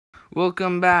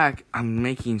Welcome back. I'm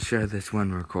making sure this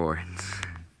one records.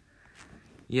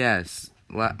 Yes,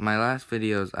 my last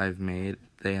videos I've made,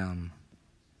 they don't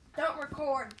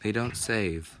record. They don't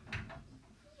save.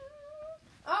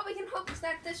 Oh, we can hope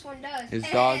that this one does. Is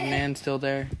Dogman still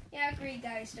there? Yeah, Greek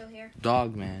guy is still here.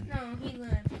 Dogman. No, he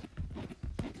left.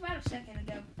 About a second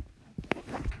ago.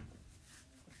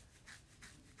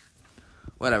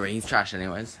 Whatever, he's trash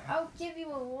anyways. I'll give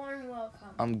you a warm welcome.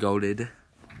 I'm goated.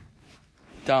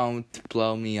 Don't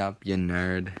blow me up, you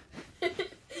nerd.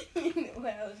 You knew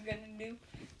what I was gonna do.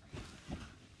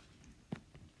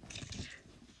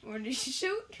 Where did you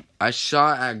shoot? I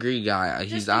shot at Greek guy.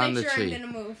 He's on the tree. I'm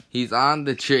gonna move. He's on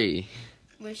the tree.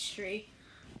 Which tree?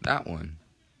 That one.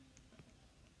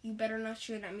 You better not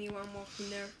shoot at me while I'm walking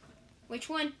there. Which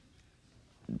one?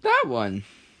 That one.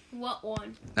 What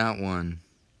one? That one.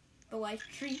 The life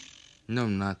tree? No,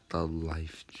 not the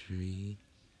life tree.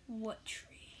 What tree?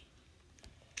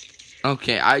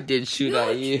 Okay, I did shoot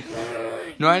at you.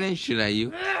 No, I didn't shoot at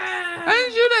you. I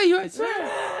didn't shoot at you, I swear.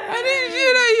 I didn't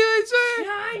shoot at you, I swear.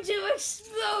 Trying to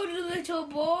explode, little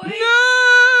boy.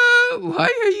 No! Why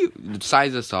are you...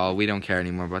 Size us all. We don't care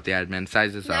anymore about the admin.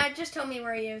 Size us Nah, up. just tell me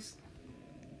where he is.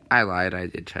 I lied. I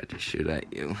did try to shoot at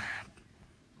you.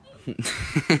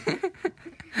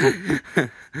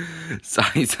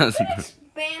 Size us. You could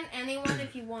ban anyone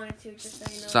if you wanted to, just so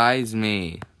you know. Size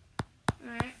me.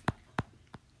 Alright.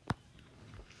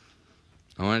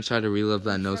 I want to try to relive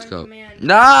that no Sorry, scope. command.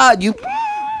 Nah, you...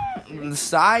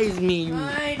 Size me.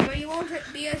 Fine, but you won't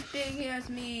be as big as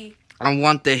me. I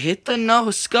want to hit the no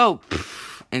scope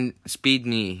and speed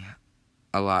me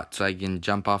a lot so I can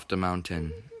jump off the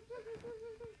mountain.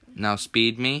 Now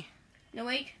speed me. No,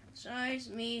 wait. Size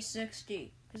me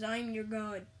 60, because I'm your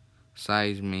god.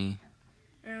 Size me.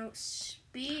 Now,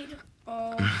 speed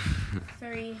all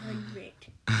 300.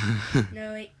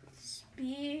 No, wait.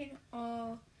 Speed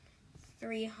all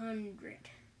 300.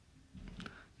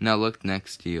 Now look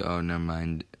next to you. Oh, never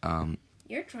mind.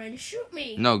 You're trying to shoot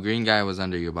me. No, green guy was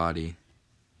under your body.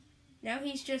 Now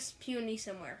he's just puny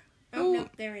somewhere. Oh, Ooh. no,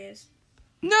 there he is.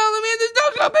 No, let me hit this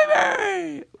no scope,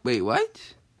 baby! Wait,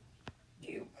 what?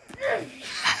 You.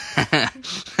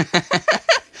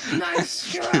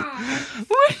 Nice try.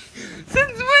 What? Since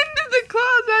when did the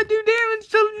claws not do damage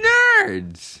to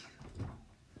nerds?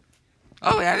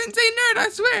 Oh, I didn't say nerd, I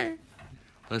swear.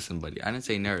 Listen, buddy, I didn't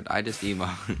say nerd. I just emo.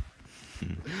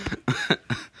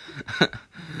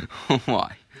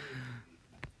 Why?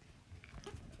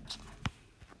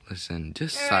 Listen,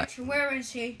 just size. Where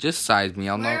is he? Just size me.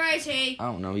 I'll know. Where is he? I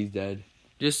don't know. He's dead.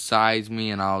 Just size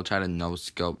me, and I'll try to no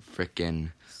scope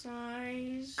frickin'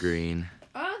 Size. green.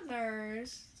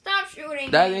 Others. Stop shooting.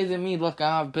 That me. isn't me. Look,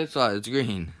 I have a pistol. It's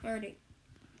green. 30.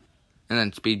 And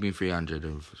then speed me 300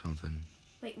 or something.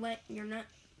 Wait, what? You're not.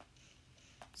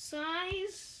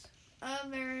 Size.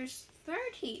 Others.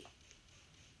 30.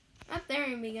 Up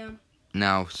there we go.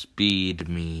 Now speed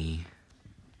me.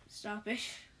 Stop it.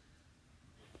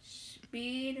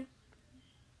 Speed.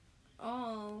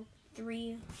 All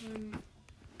 300.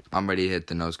 I'm ready to hit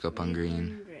the no scope on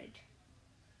green. 300.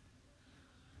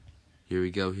 Here we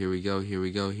go. Here we go. Here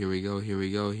we go. Here we go. Here we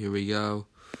go. Here we go.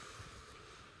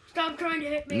 Stop trying to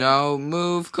hit me. No,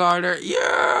 move, Carter.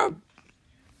 Yeah!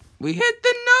 We hit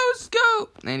the no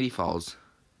scope! And he falls.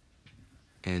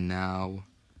 And now...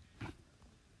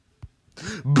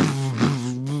 What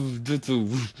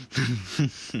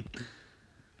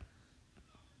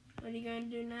are you going to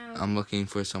do now? I'm looking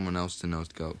for someone else to no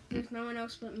scope. There's no one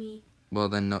else but me. Well,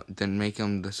 then make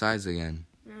him the size again.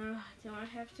 Do I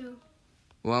have to?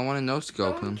 Well, I want to no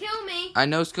scope Don't him. kill me. I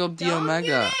no scoped the Don't you Omega.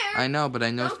 dare. I know, but I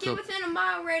no Don't get scoped. within a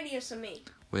mile radius of me.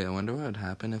 Wait, I wonder what would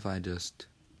happen if I just.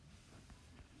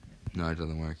 No, it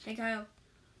doesn't work. Hey, Kyle.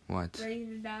 What? Ready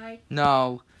to die?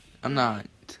 No, I'm not.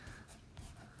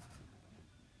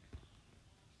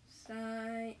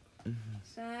 Size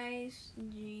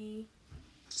G.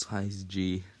 Size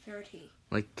G. 30.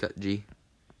 Like cut G.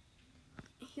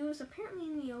 He was apparently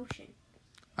in the ocean.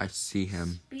 I see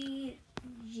him. Speed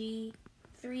G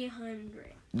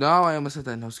 300. No, I almost hit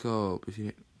that no scope. If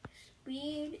you.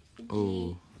 Speed G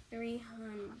Oh.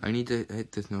 300. I need to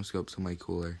hit this no scope somewhere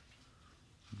cooler.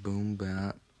 Boom,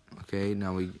 bap. Okay,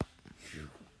 now we.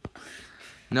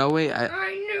 No, wait. I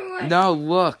knew it. No,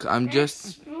 look. I'm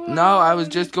just. No, I was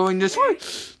just going this way.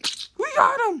 We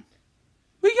got him.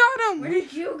 We got him. Where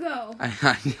did you go?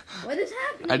 What is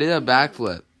happening? I did a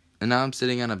backflip, and now I'm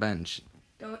sitting on a bench.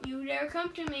 Don't you dare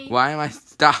come to me. Why am I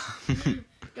stop?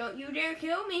 Don't you dare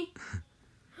kill me.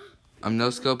 I'm no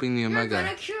scoping the You're Omega.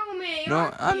 gonna kill me. No,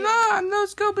 aren't I'm you? not. I'm no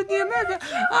scoping the Omega.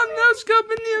 I'm no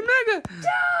scoping the Omega.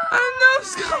 I'm no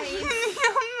scoping the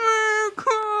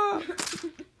Omega.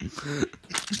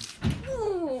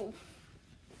 Ooh.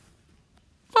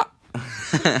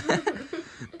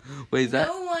 Wait, is that?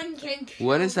 No one can kill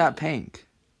What is that me. pink?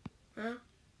 Huh?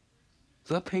 Is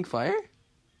that pink fire?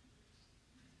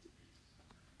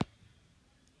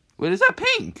 What is that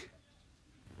pink?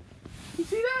 You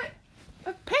see that?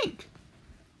 That's pink.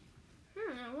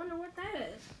 I wonder what that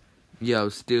is. Yo,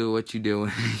 Stu, what you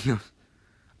doing?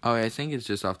 Oh, I think it's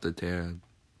just off the tab.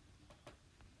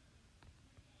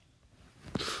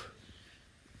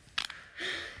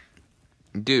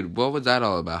 Dude, what was that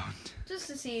all about? Just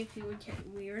to see if he would get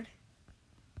weird.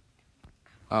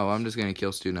 Oh, I'm just gonna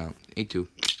kill Stu now. A2.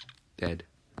 Dead.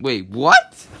 Wait,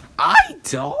 what? I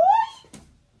died?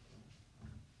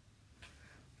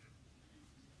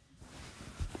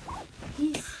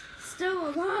 He's still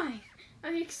alive.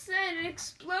 I said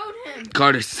explode him.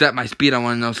 Carter, set my speed. I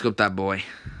want to no-scope that boy.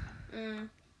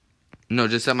 No,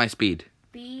 just set my speed.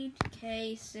 Speed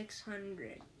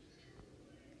K600.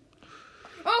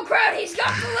 Oh crap, he's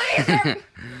got the laser!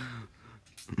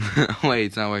 Wait,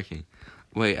 it's not working.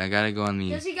 Wait, I gotta go on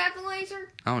the... Does he got the laser?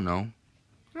 I don't know.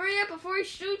 Hurry up before he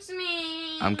shoots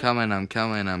me! I'm coming.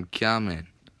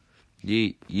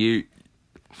 You...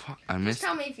 Fuck, I Just missed...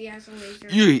 tell me if he has a laser.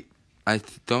 You...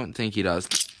 don't think he does.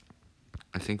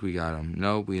 I think we got him.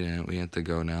 No, we didn't. We have to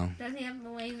go now. Does he have the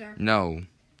laser? No.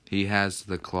 He has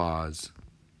the claws.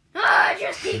 Ah,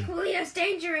 just equally as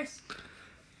dangerous!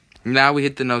 Now we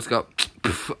hit the no-scope.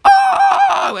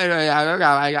 Oh!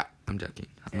 I'm joking.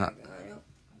 I'm not...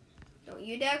 Don't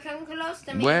you dare come close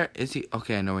to me. Where is he?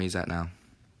 Okay, I know where he's at now.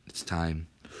 It's time.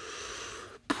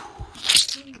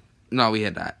 No, we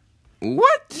hit that.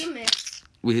 What? You missed.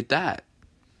 We hit that.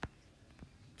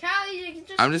 Callie, you can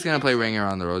just I'm just gonna play Ring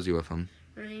Around the Rosie with him.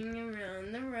 Ring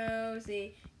around the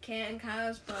rosy, can't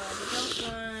cause particles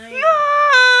fly.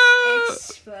 No!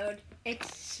 Explode,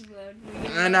 explode.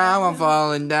 And now I'm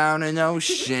falling down an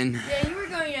ocean. Yeah, you were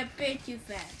going a bit too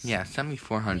fast. Yeah, send me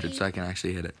 400 so I can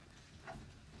actually hit it.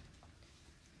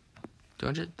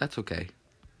 200? That's okay.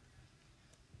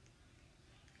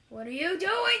 What are you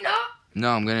doing? No! No,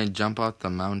 I'm gonna jump out the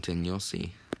mountain. You'll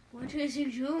see. What is he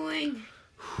doing?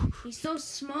 He's so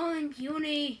small and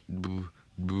puny. Boo,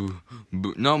 boo,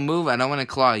 boo. No, move. I don't want to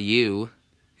claw you.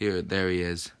 Here, there he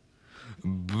is.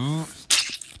 Boo.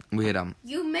 We hit him.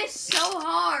 You missed so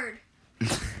hard.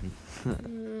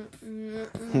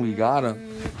 We got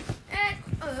him.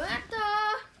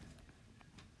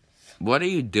 What are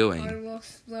you I doing? will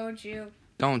explode you.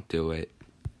 Don't do it.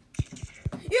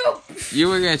 You! You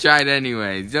were gonna try it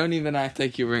anyways. Don't even act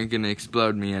like you weren't gonna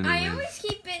explode me I anyway. always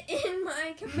keep it in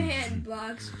my command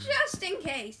blocks, just in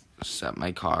case. Set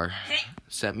my car.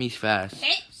 Set me fast.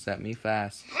 Set me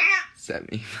fast.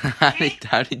 Set me fast.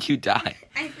 How did you die?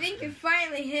 I think it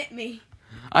finally hit me.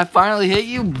 I finally hit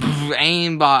you.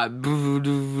 Aimbot.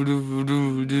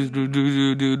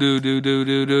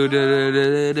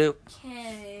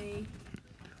 Okay.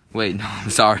 Wait, no, I'm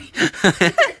sorry.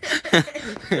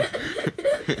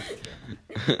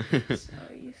 So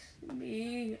you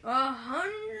see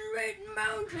 100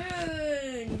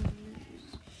 mountains.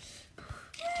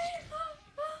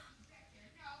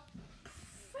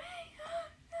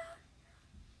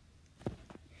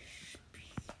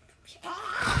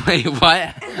 Wait,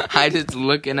 what? I just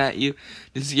looking at you.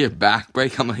 Just your back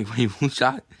break. I'm like, wait, who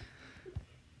shot?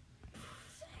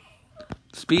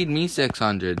 Speed me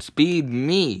 600. Speed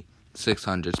me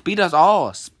 600. Speed us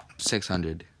all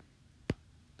 600.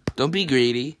 Don't be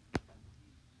greedy.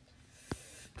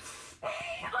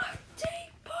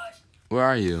 Where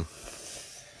are you?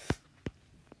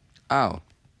 Oh.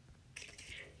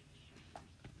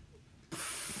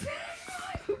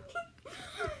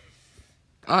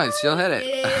 Oh, I still hit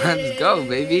it. Let's go,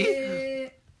 baby.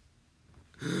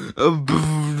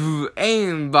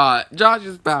 Aimbot.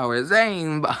 Josh's powers.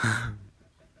 Aimbot.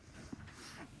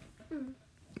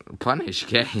 Punish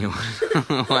K.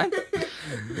 What?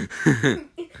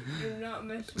 You're not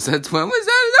missing. Since when was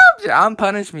that an option?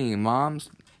 Unpunish me, moms.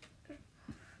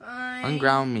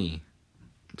 Unground me.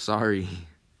 Sorry.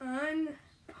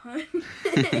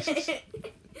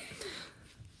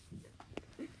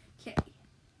 Okay.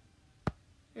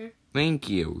 Thank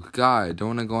you. God, don't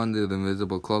want to go under the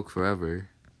invisible cloak forever.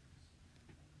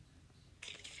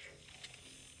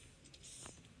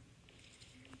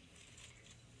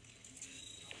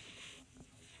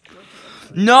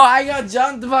 No, I got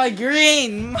jumped by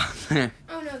green. Oh no,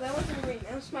 that wasn't green.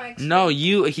 That was my. No,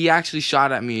 he actually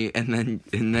shot at me and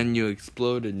then you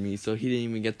exploded me, so he didn't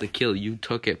even get the kill. You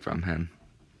took it from him.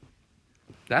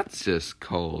 That's just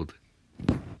cold.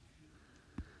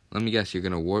 Let me guess, you're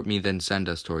gonna warp me, then send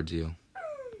us towards you.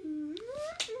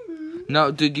 No,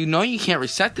 dude, you know you can't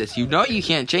reset this. You know you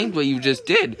can't change what you just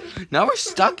did. Now we're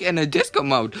stuck in a disco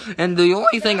mode. And the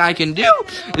only thing I can do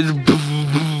is...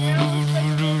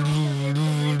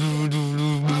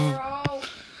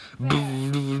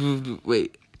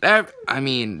 Wait. I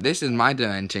mean, this is my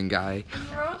dimension, guy.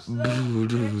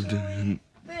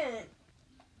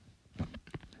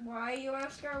 Why, you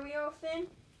ask, are we all thin?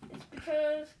 It's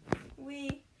because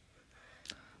we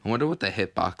I wonder what the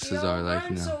hitboxes are like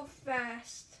run now. so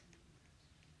fast.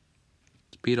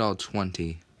 Speed all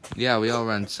 20. Yeah, we all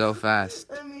run so fast.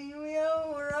 I mean, we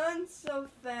all run so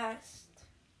fast.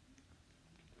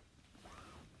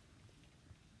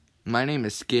 My name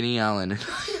is Skinny Allen.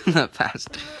 I'm not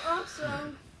fast.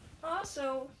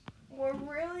 Also, we're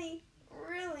really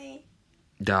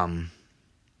Dumb.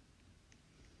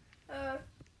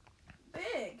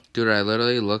 big. Dude, I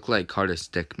literally look like Carter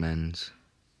Stickmans.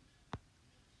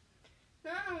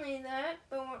 Not only that,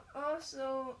 but we're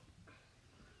also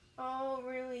all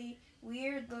really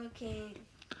weird looking.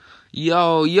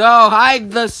 Yo,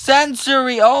 hide the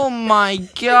sensory. Oh my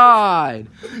god.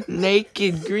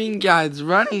 Naked green guys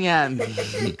running at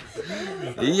me.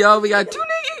 Yo, we got 2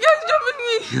 naked guys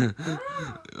jumping me.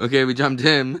 Okay, we jumped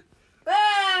him.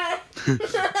 Ah!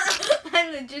 I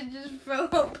legit just fell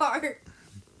apart.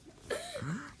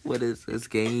 What is this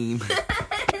game?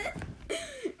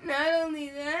 Not only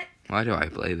that, Why do I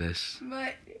play this?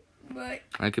 but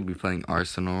I could be playing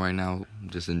Arsenal right now,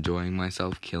 just enjoying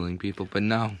myself, killing people, but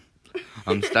no.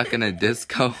 I'm stuck in a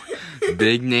disco,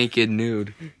 big naked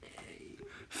nude,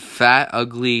 fat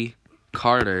ugly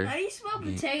Carter. how do you spell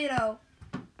potato?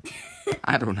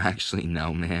 I don't actually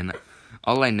know, man.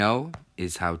 All I know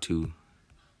is how to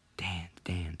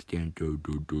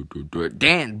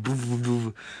dance.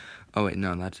 Oh wait,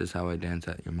 no, that's just how I dance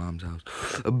at your mom's house.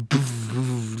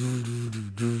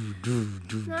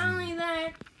 Not only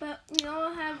that, but we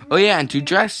all have. Oh yeah, and to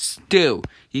dress Stu,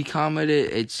 he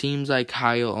commented, it seems like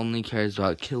Kyle only cares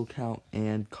about kill count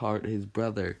and Cart, his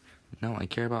brother. No, I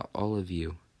care about all of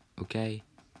you, okay?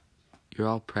 You're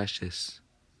all precious.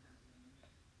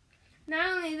 Not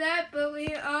only that, but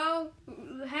we all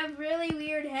have really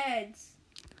weird heads.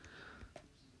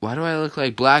 Why do I look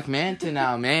like Black Manta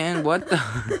now, man? What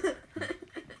the?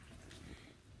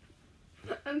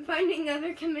 I'm finding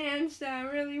other commands that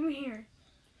are really weird.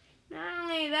 Not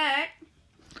only that,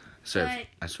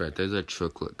 I swear, there's a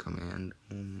triplet command.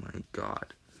 Oh my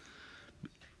god.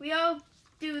 we all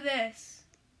do this.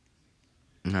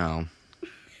 No.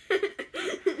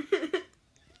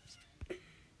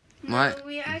 No, What?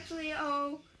 we actually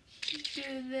all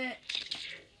do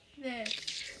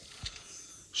this.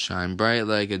 Shine bright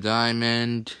like a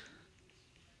diamond.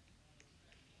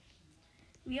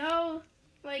 We all,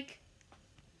 like,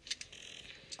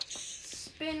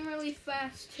 spin really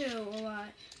fast, too, a lot.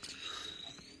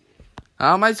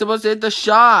 How am I supposed to hit the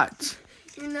shot?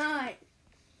 You're not.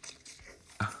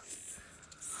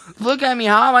 Look at me,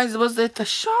 how am I supposed to hit the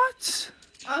shots?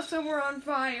 Also, we're on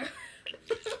fire.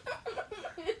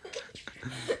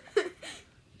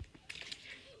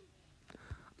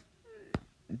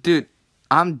 Dude,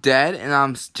 I'm dead and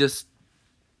I'm just...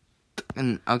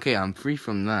 Okay, I'm free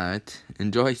from that.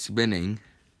 Enjoy spinning.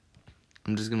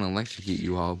 I'm just gonna electrocute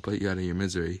you all, put you out of your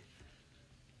misery.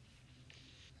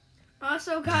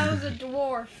 Also, Kyle's a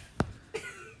dwarf.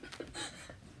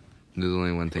 There's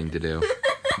only one thing to do.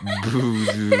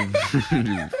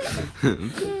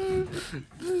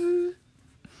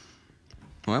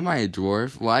 Why am I a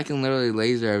dwarf? Well, I can literally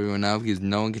laser everyone out because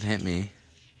no one can hit me.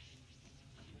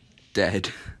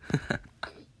 Dead.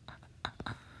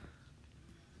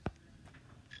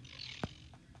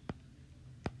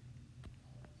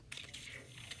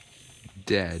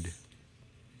 Dead.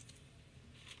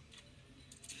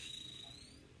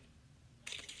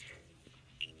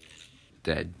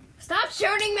 Dead. Stop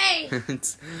shooting me!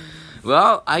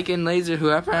 Well, I can laser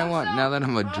whoever I want now that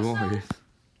I'm a dwarf.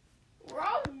 We're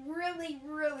all really,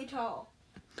 really tall.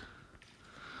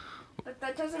 But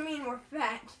that doesn't mean we're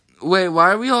fat. Wait,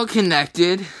 why are we all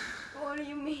connected? What do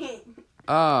you mean?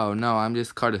 Oh, no, I'm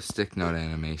just caught of stick note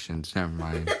animations. Never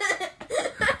mind.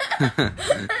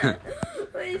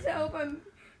 Please hope I'm...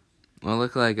 Well,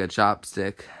 look like a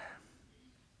chopstick.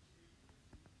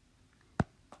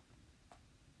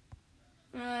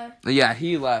 Yeah,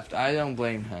 he left. I don't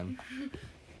blame him.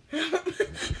 what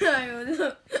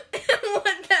the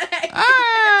heck? Ah!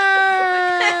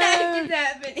 What the heck is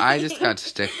happening? I just got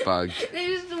stick bugged.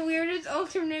 This is the weirdest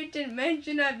alternate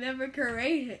dimension I've ever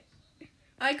created.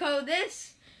 I call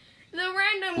this the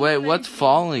random Wait, dimension. what's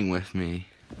falling with me?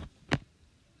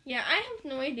 Yeah, I have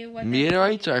no idea what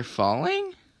Meteorites are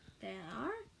falling? they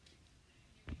are.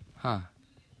 Huh.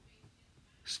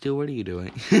 Still, what are you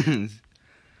doing?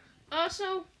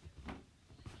 Also,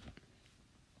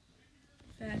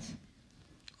 that.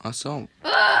 Also,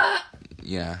 Ah!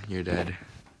 yeah, you're dead.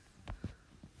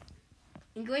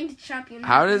 I'm going to chop you in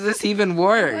half. How does this even I'm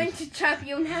work? going to chop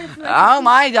you in half. Like How am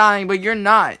I dying, but you're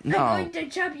not? No. I'm going to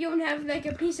chop you in half like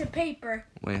a piece of paper.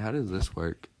 Wait, how does this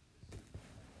work?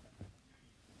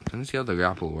 Let me see how the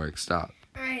grapple works. Stop.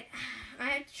 Alright, I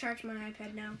have to charge my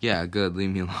iPad now. Yeah, good.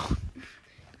 Leave me alone.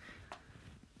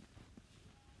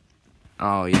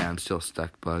 Oh, yeah, I'm still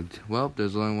stuck bugged. Well,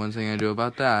 there's only one thing I do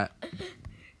about that.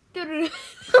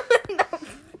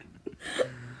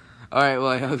 Alright, well,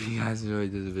 I hope you guys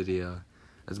enjoyed this video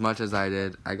as much as I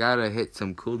did. I gotta hit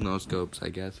some cool no-scopes, I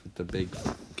guess, with the big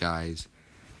guys.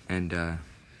 And,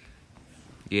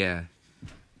 yeah.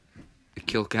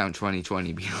 Kill count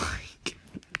 2020 be like.